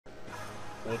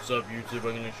What's up, YouTube?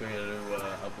 I'm going to show you how to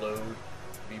upload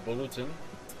Vbulletin.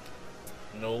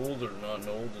 Nulled or not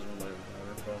nulled doesn't matter.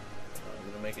 I'm going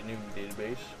to make a new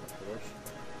database, of course.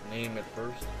 Name it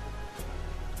first.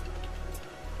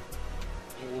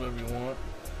 Do whatever you want.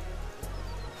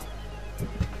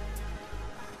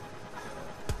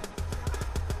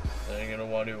 Then you're going to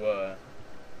want to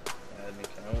add an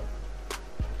account.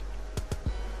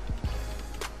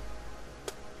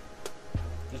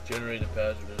 Just generate a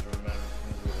password, doesn't matter.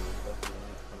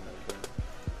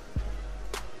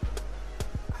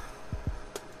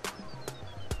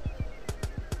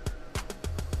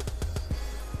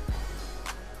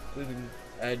 You can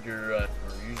add your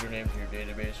username to your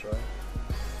database, right?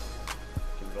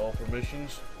 Give it all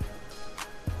permissions.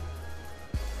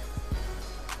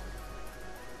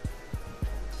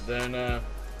 Then,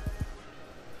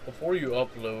 before you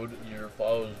upload your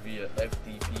files via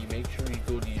FTP, make sure you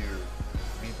go to your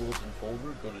Vbulletin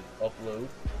folder, go to Upload,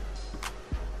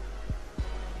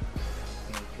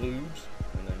 Includes,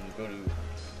 and then you go to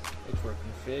look for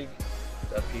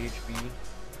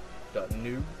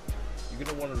config.php.new. You're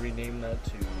gonna want to rename that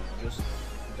to just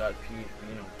 .php,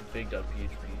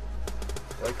 config.php.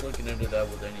 Right click and enter that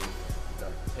with any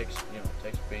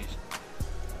text-based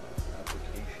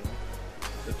application,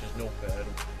 such as Notepad.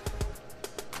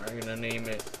 I'm gonna name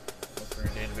it. Look for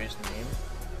your database name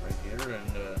right here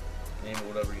and name it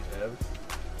whatever you have.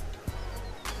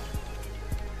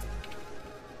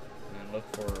 And look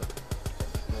for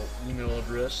your email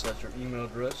address. That's your email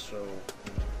address. So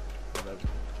whatever.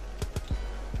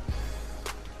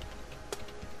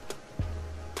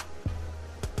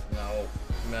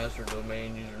 Master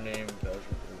domain, username, password.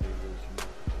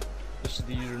 This is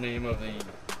the username of the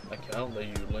account that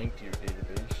you link to your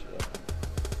database. I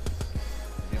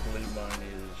do believe mine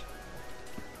is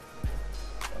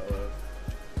whatever.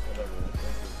 I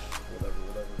think it's whatever.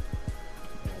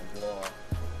 Blah.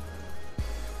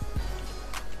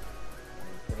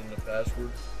 Put in the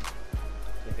password.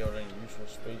 Take out any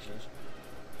useless spaces.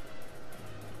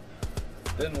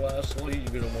 Then lastly,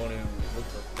 you're going to want to look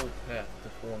for full path to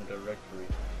form directory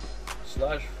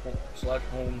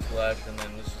 /home/ and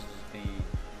then this is the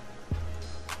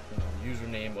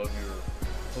username of your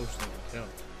hosting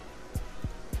account.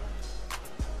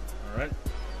 Alright,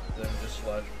 then just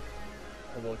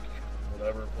 /public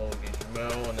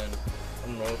HTML, and then I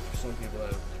don't know if some people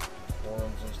have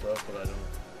forums and stuff, but I don't.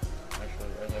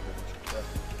 Actually, I never did that.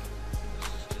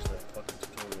 This is just a fucking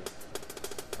tutorial.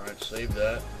 Alright, save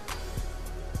that.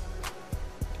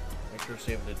 Make sure to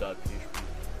save the .php.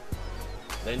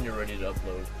 Then you're ready to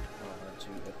upload to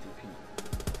FTP.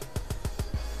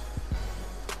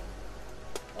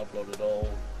 Upload it all.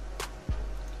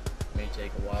 May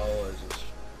take a while as it's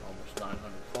almost 900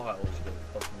 files to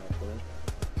fucking upload.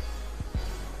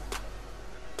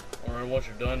 Alright, once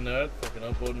you're done that, fucking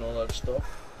uploading all that stuff.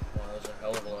 Wow, that's a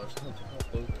hell of a lot of stuff to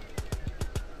upload.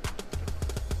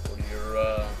 Go to your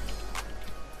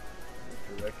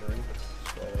directory.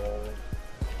 Install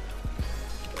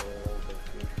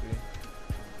 .php.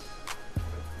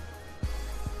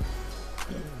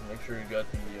 Make sure you got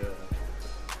the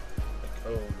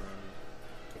code running.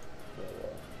 So,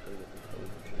 go get the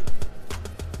code and shit.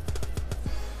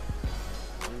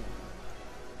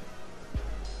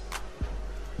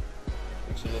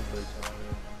 Takes a little bit of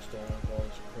time installing all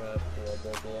this crap, blah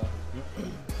blah blah.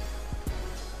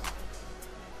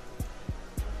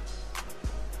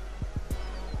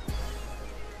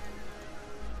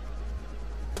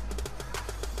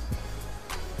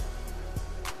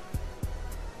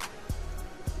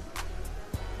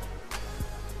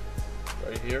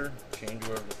 Right here, change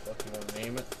whatever the fuck you want to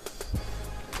name it.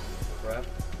 Crap.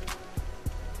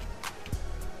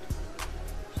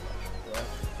 /crap.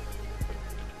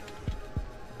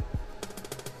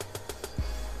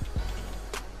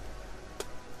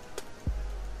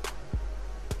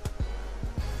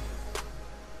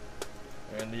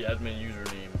 And the admin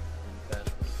username and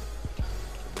password. So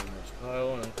name is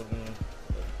Kyle and put in the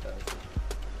password.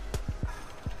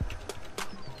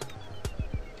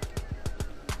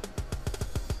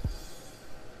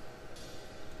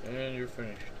 And you're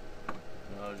finished.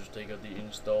 Now just take out the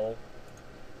install.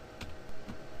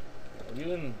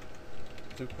 Again,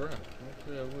 to crap.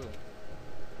 Actually, I will.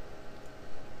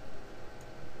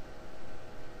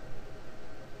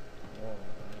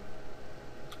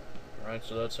 Alright,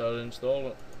 so that's how to install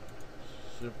it.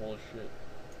 Simple as shit.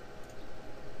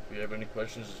 If you have any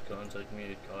questions, just contact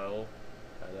me at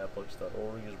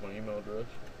kyle@applix.org is my email address.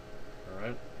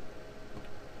 Alright.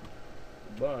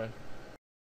 Bye.